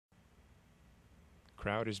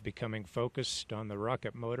Crowd is becoming focused on the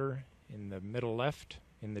rocket motor in the middle left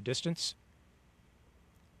in the distance.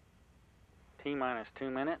 T-minus 2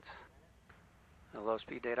 minutes. The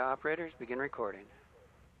low-speed data operators begin recording.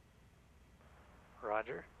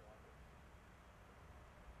 Roger.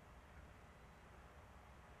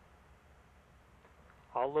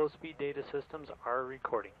 All low-speed data systems are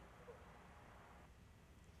recording.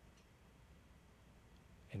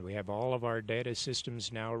 And we have all of our data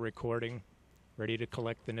systems now recording, ready to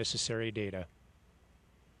collect the necessary data.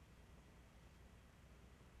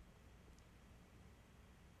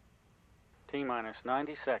 T-minus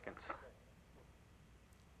 90 seconds.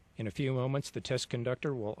 In a few moments, the test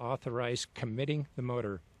conductor will authorize committing the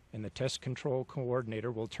motor, and the test control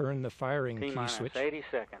coordinator will turn the firing key switch. T-minus 80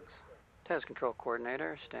 seconds. Test control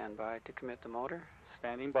coordinator, stand by to commit the motor.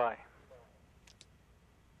 Standing by.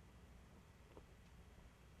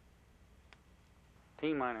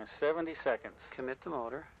 T-minus 70 seconds. Commit the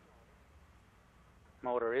motor.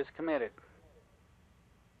 Motor is committed.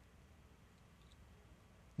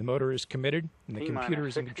 The motor is committed, and the computer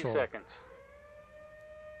is in 60 control. seconds.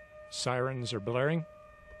 Sirens are blaring.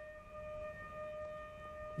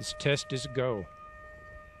 This test is a go.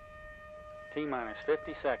 T-minus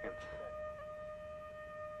 50 seconds.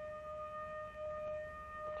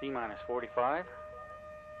 T-minus 45.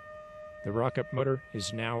 The rocket motor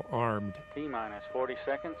is now armed. T-minus 40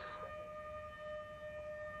 seconds.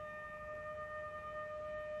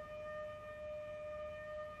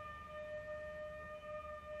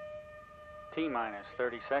 T-minus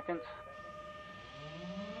 30 seconds.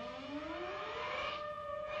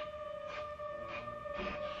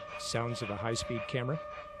 Sounds of a high-speed camera.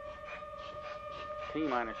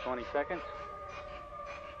 T-minus 20 seconds.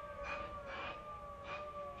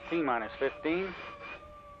 T-minus 15.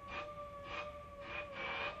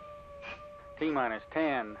 T-minus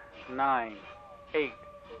 10, 9, 8,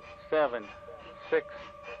 7, 6,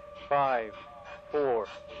 5, 4,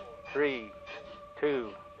 3,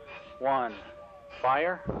 2, 1.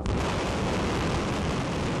 Fire.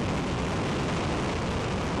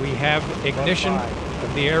 We have ignition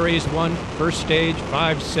of the Ares 1 first stage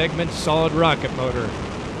 5-segment solid rocket motor.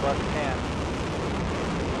 Plus 10.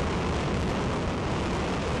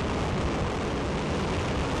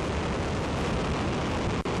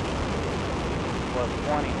 Plus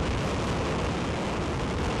 20.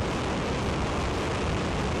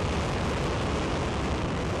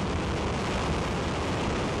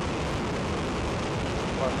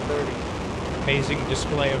 Plus 30. Amazing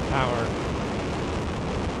display of power.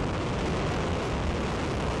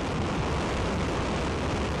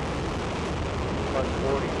 Plus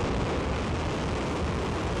 40.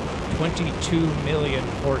 22 million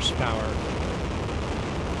horsepower.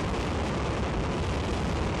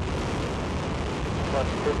 Plus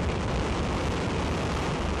 50.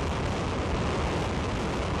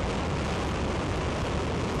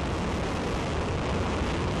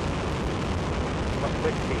 Plus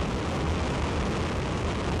 60.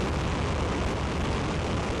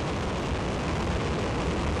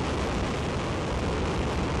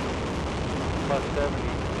 Plus 70.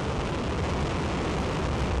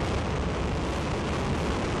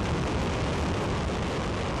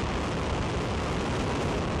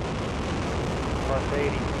 Plus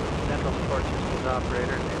 80. Central support systems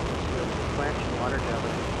operator, quench and water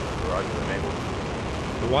jelly. Roger, enabled.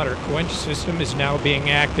 The water quench system is now being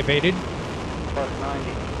activated. Plus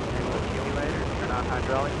 90. Enable accumulator, turn on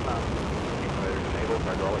hydraulic pump. Accumulator enabled,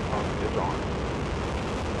 hydraulic pump is on.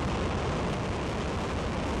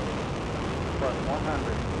 Plus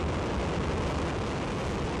 100.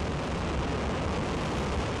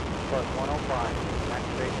 Plus 105.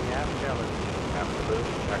 Activate the aft jelly.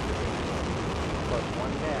 Absolutely activated. Plus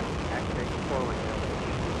 110. Activate the forward jelly.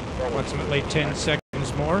 Approximately 10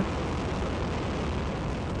 seconds more.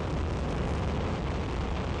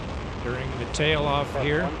 During the tail off Plus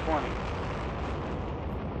here. 120.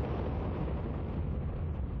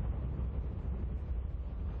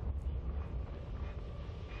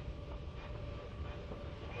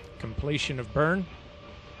 Completion of burn,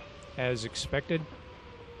 as expected.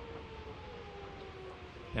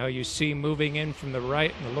 Now you see moving in from the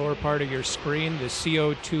right in the lower part of your screen the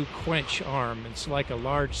CO2 quench arm. It's like a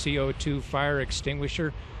large CO2 fire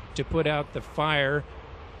extinguisher to put out the fire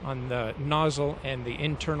on the nozzle and the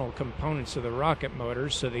internal components of the rocket motor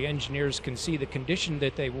so the engineers can see the condition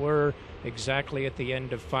that they were exactly at the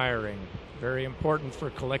end of firing. Very important for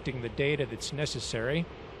collecting the data that's necessary.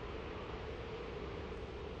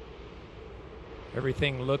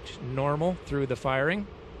 Everything looked normal through the firing.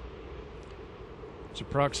 It's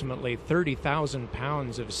approximately 30,000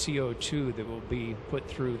 pounds of CO2 that will be put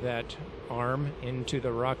through that arm into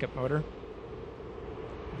the rocket motor.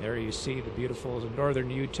 There you see the beautiful northern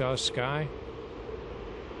Utah sky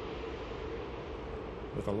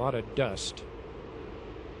with a lot of dust.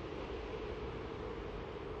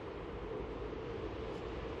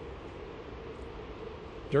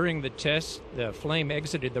 During the test, the flame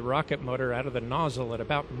exited the rocket motor out of the nozzle at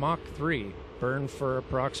about Mach 3, burned for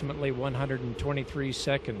approximately 123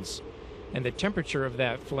 seconds, and the temperature of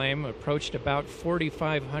that flame approached about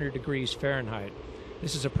 4,500 degrees Fahrenheit.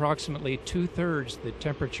 This is approximately 2/3 the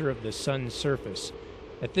temperature of the sun's surface.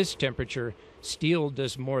 At this temperature, steel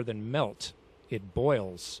does more than melt, it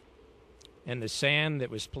boils. And the sand that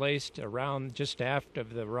was placed around just aft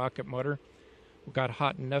of the rocket motor got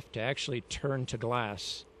hot enough to actually turn to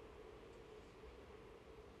glass.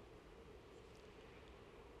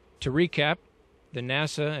 To recap, the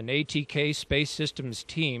NASA and ATK Space Systems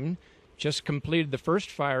team just completed the first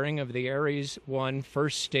firing of the Ares 1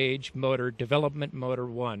 first stage motor, Development Motor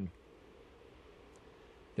 1.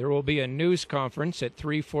 There will be a news conference at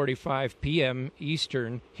 3:45 p.m.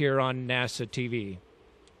 Eastern here on NASA TV.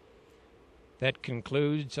 That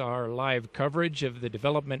concludes our live coverage of the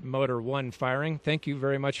Development Motor 1 firing. Thank you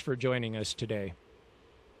very much for joining us today.